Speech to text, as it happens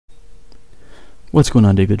What's going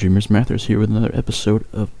on, Diggletdreamers? Mathers here with another episode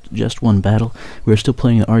of Just One Battle. We're still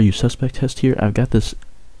playing the Are You Suspect test here. I've got this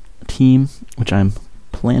team, which I'm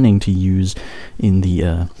planning to use in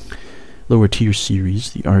the lower tier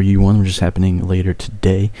series, the RU one, which is happening later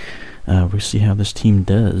today. We'll see how this team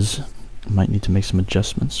does. Might need to make some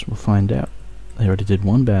adjustments. We'll find out. They already did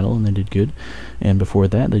one battle, and they did good. And before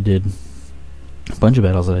that, they did a bunch of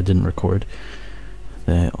battles that I didn't record.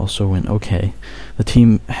 They also went okay. The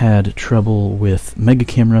team had trouble with Mega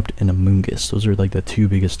Camerupt and Amoongus. Those are like the two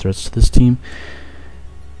biggest threats to this team.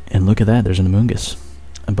 And look at that, there's an Amoongus.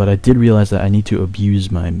 But I did realize that I need to abuse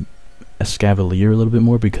my Escavalier a little bit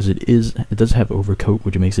more because it does have Overcoat,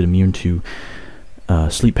 which makes it immune to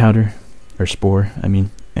Sleep Powder, or Spore, I mean.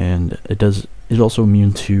 And it's also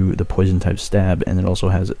immune to the Poison type Stab, and it also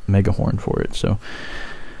has Mega Horn for it. So,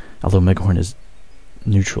 although Mega Horn is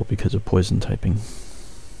neutral because of Poison typing.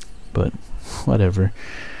 But whatever.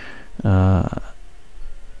 I'm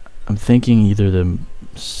thinking either the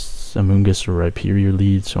Amoongus or Rhyperior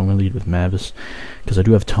lead, so I'm going to lead with Mavis, because I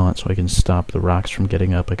do have Taunt, so I can stop the rocks from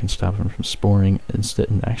getting up. I can stop him from sporing instead,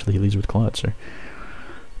 and actually he leads with Clawitzer.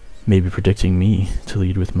 Maybe predicting me to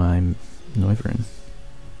lead with my Noivern.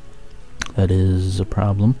 That is a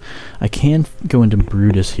problem. I can go into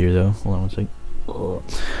Brutus here, though. Hold on one second.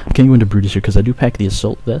 I can't go into Brutus here because I do pack the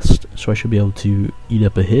Assault Vest, so I should be able to eat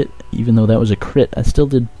up a hit. Even though that was a crit, I still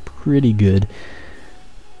did pretty good.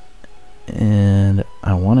 And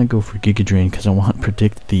I want to go for Giga Drain because I want to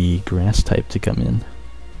predict the Grass type to come in.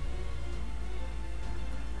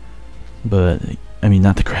 But, I mean,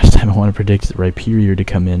 not the Grass type. I want to predict the Rhyperior to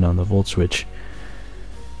come in on the Volt Switch.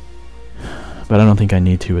 But I don't think I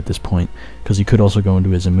need to at this point, because he could also go into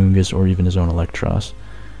his Amoongus or even his own Electros.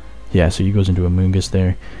 Yeah, so he goes into Amoongus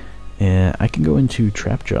there. And I can go into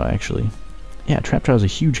Trapjaw, actually. Yeah, Trapjaw is a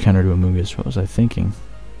huge counter to Amoongus. What was I thinking?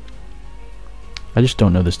 I just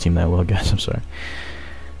don't know this team that well, guys. I'm sorry.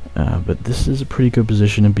 But this is a pretty good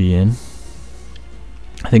position to be in.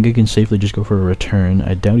 I think I can safely just go for a Return.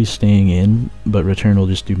 I doubt he's staying in, but Return will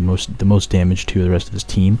just do the most damage to the rest of his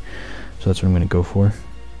team. So that's what I'm going to go for.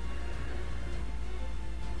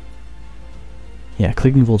 Yeah,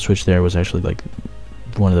 clicking Volt Switch there was actually like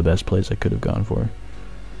one of the best plays I could have gone for,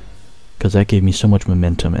 because that gave me so much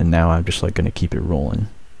momentum, and now I'm just like going to keep it rolling.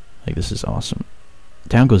 Like, this is awesome.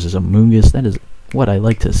 Down goes his Amoongus. That is what I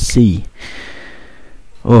like to see.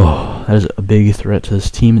 Oh, that is a big threat to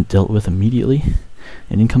this team. It dealt with immediately.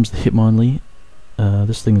 And in comes the Hitmonlee.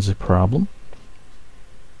 This thing is a problem.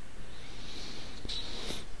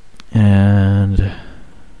 And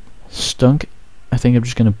Stunk, I think I'm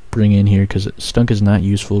just going to bring in here because Stunk is not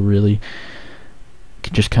useful really.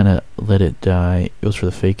 Can just kind of let it die. Goes for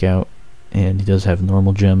the Fake Out, and he does have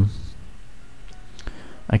Normal Gem.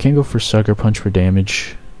 I can go for Sucker Punch for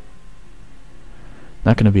damage.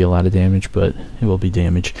 Not going to be a lot of damage, but it will be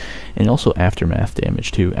damage. And also Aftermath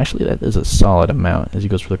damage too. Actually, that is a solid amount as he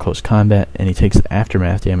goes for the Close Combat, and he takes the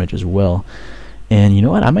Aftermath damage as well. And you know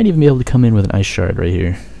what? I might even be able to come in with an Ice Shard right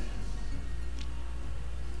here.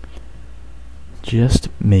 Just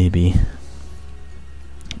maybe.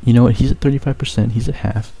 You know what? He's at 35%. He's at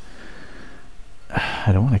half.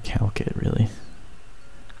 I don't want to calc it, really.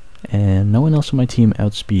 And no one else on my team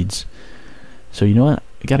outspeeds. So you know what?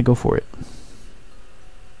 I gotta go for it.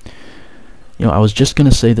 You know, I was just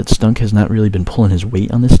gonna say that Stunk has not really been pulling his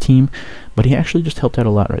weight on this team, but he actually just helped out a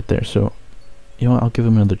lot right there. So, you know what? I'll give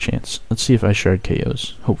him another chance. Let's see if Ice Shard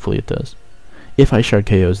KOs. Hopefully it does. If Ice Shard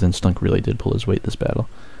KOs, then Stunk really did pull his weight this battle.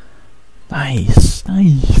 Nice,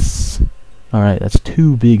 nice. Alright, that's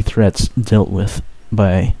two big threats dealt with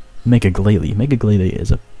by Mega Glalie. Mega Glalie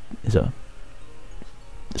is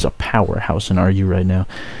a powerhouse in RU right now,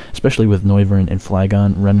 especially with Noivern and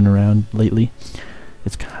Flygon running around lately.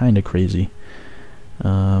 It's kind of crazy.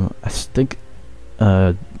 I think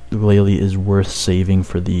Glalie is worth saving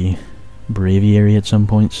for the Braviary at some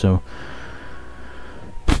point, so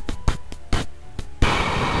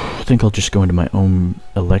I think I'll just go into my own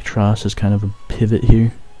Electros as kind of a pivot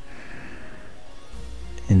here.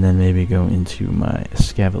 And then maybe go into my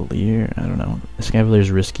Escavalier. I don't know. Escavalier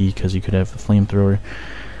is risky because you could have the Flamethrower.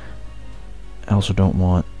 I also don't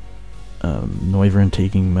want Noivern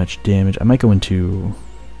taking much damage. I might go into...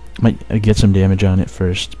 might get some damage on it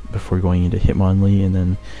first before going into Hitmonlee, and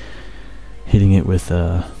then hitting it with...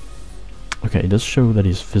 okay, it does show that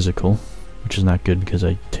he's physical, which is not good because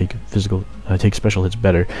I take special hits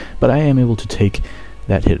better. But I am able to take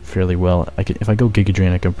that hit fairly well. If I go Giga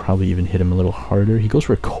Drain, I could probably even hit him a little harder. He goes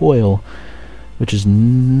for a Coil, which is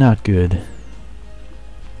not good.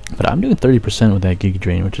 But I'm doing 30% with that Giga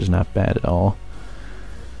Drain, which is not bad at all.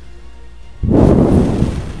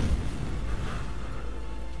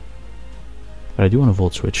 But I do want a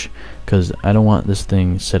Volt Switch, because I don't want this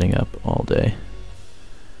thing setting up all day.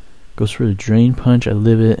 Goes for the Drain Punch, I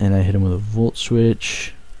live it, and I hit him with a Volt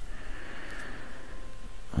Switch.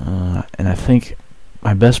 And I think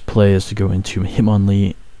my best play is to go into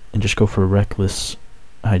Hitmonlee and just go for a reckless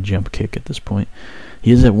high jump kick at this point. He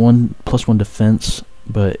is at +1 defense,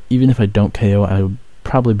 but even if I don't KO, I would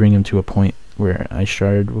probably bring him to a point where I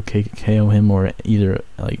Shard will KO him, or either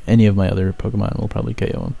like any of my other Pokemon will probably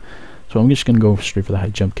KO him. So I'm just going to go straight for the high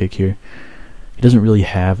jump kick here. He doesn't really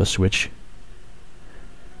have a switch.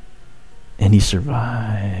 And he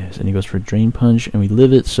survives, and he goes for a Drain Punch, and we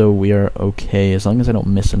live it, so we are okay. As long as I don't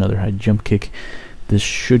miss another high jump kick, this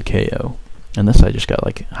should KO. Unless I just got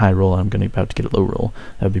like high roll and I'm about to get a low roll.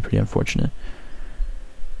 That would be pretty unfortunate.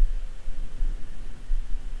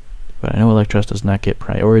 But I know Electros does not get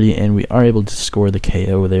priority, and we are able to score the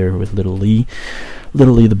KO there with Little Lee.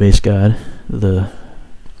 Little Lee, the base god, the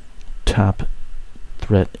top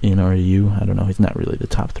threat in RU. I don't know, he's not really the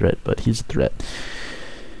top threat, but he's a threat.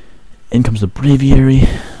 In comes the Braviary,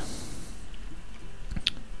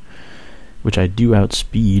 which I do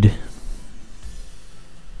outspeed.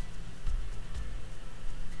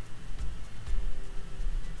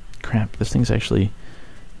 Crap, this thing's actually...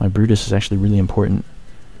 my Brutus is actually really important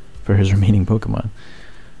for his remaining Pokemon.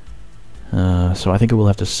 So I think I will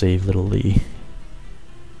have to save Little Lee.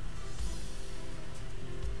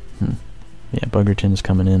 Yeah, Buggerton's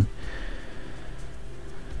coming in.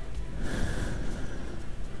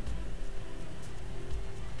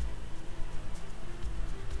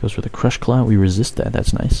 Goes for the Crush Claw. We resist that.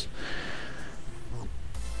 That's nice.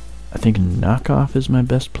 I think Knockoff is my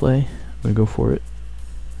best play. I'm going to go for it.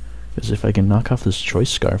 Because if I can knock off this Choice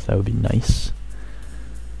Scarf, that would be nice.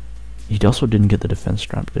 He also didn't get the defense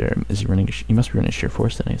drop there. Is he running? He must be running Sheer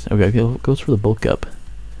Force then. Okay, goes for the Bulk Up.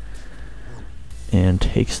 And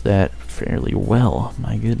takes that fairly well.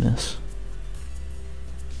 My goodness.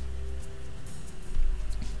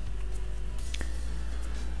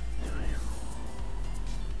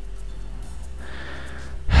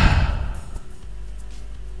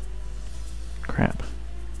 Crap.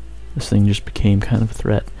 This thing just became kind of a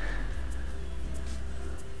threat.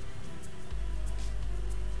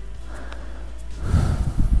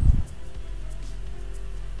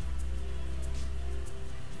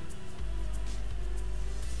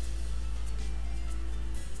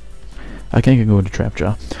 I think I can go into Trap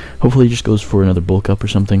Jaw. Hopefully he just goes for another Bulk Up or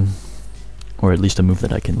something. Or at least a move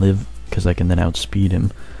that I can live, because I can then outspeed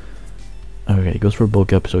him. Okay, he goes for a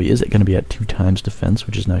Bulk Up, so he is going to be at 2 times defense,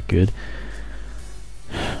 which is not good.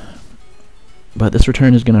 But this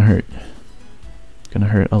return is going to hurt. It's going to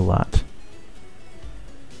hurt a lot.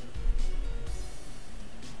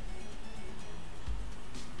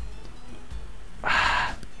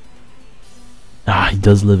 He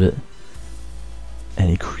does live it. And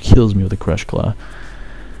he kills me with a Crush Claw.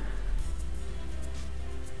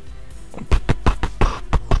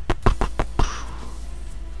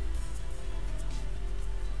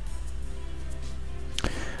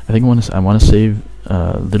 I think I want to save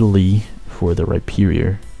Little Lee for the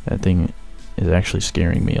Rhyperior. That thing is actually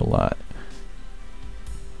scaring me a lot.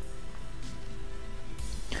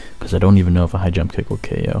 Because I don't even know if a high jump kick will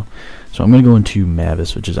KO. So I'm going to go into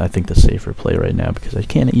Mavis, which is I think the safer play right now, because I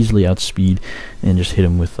can easily outspeed and just hit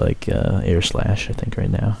him with like Air Slash, I think,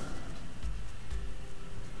 right now.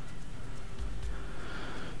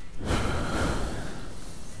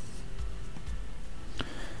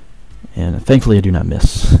 And thankfully I do not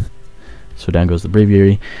miss. So down goes the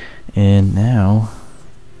Braviary. And now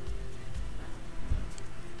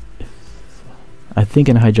I think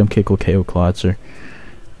a high jump kick will KO Clawitzer.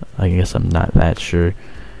 I guess I'm not that sure.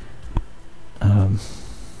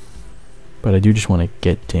 But I do just want to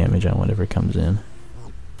get damage on whatever comes in.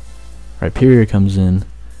 Rhyperior comes in.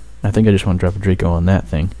 I think I just want to drop a Draco on that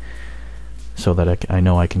thing, so that I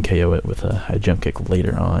know I can KO it with a high jump kick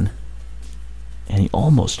later on. And he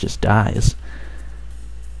almost just dies.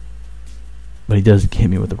 But he does hit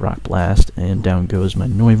me with a Rock Blast, and down goes my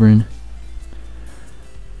Noivern.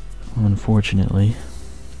 Unfortunately.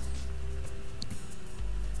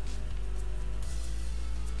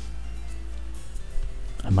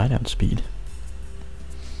 I might outspeed.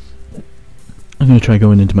 I'm going to try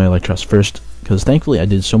going into my Electros first, because thankfully I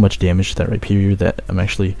did so much damage to that Rhyperior that I'm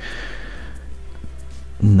actually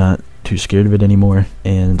not too scared of it anymore,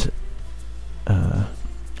 and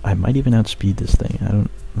I might even outspeed this thing.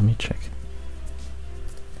 Let me check.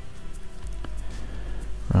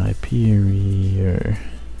 Rhyperior.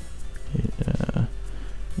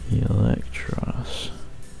 Electros.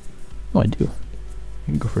 Oh, I do. I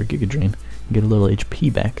can go for a Giga Drain and get a little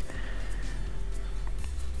HP back.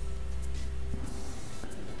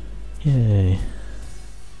 Yay.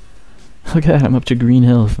 Look at that, I'm up to green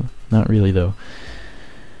health. Not really, though.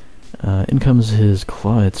 In comes his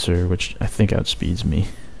Clawitzer, which I think outspeeds me.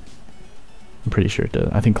 I'm pretty sure it does.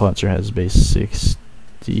 I think Clawitzer has base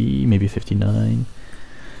 60, maybe 59.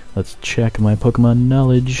 Let's check my Pokemon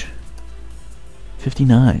knowledge.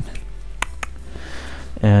 59.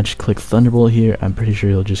 And just click Thunderbolt here. I'm pretty sure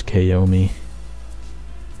he'll just KO me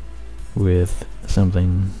with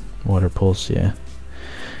something. Water Pulse, yeah.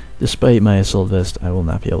 Despite my Assault Vest, I will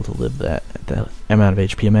not be able to live that at that amount of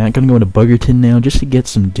HP. I'm going to go into Buggerton now just to get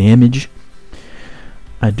some damage.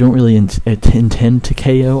 I don't really intend to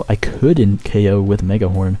KO. I could KO with Mega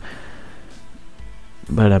Horn,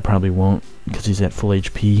 but I probably won't because he's at full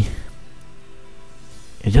HP.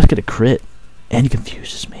 He just get a crit, and he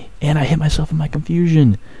confuses me. And I hit myself in my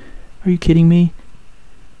confusion. Are you kidding me?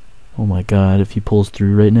 Oh my god, if he pulls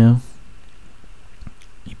through right now.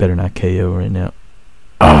 He better not KO right now.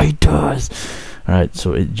 Oh, he does! Alright,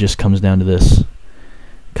 so it just comes down to this.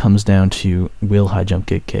 Comes down to, will High Jump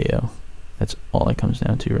get KO? That's all it comes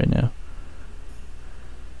down to right now.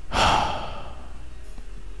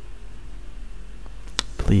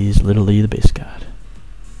 Please, literally the base god.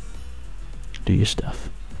 Do your stuff.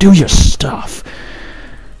 Do your stuff!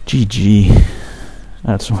 GG.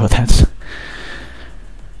 That's what that's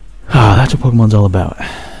Pokemon's all about.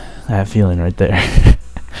 That feeling right there.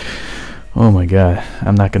 Oh my god.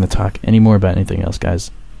 I'm not going to talk any more about anything else,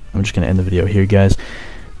 guys. I'm just going to end the video here, guys.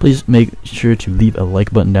 Please make sure to leave a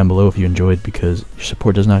like button down below if you enjoyed, because your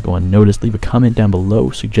support does not go unnoticed. Leave a comment down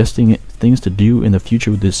below suggesting things to do in the future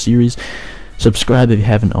with this series. Subscribe if you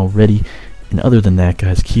haven't already. And other than that,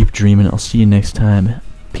 guys, keep dreaming. I'll see you next time.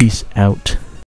 Peace out.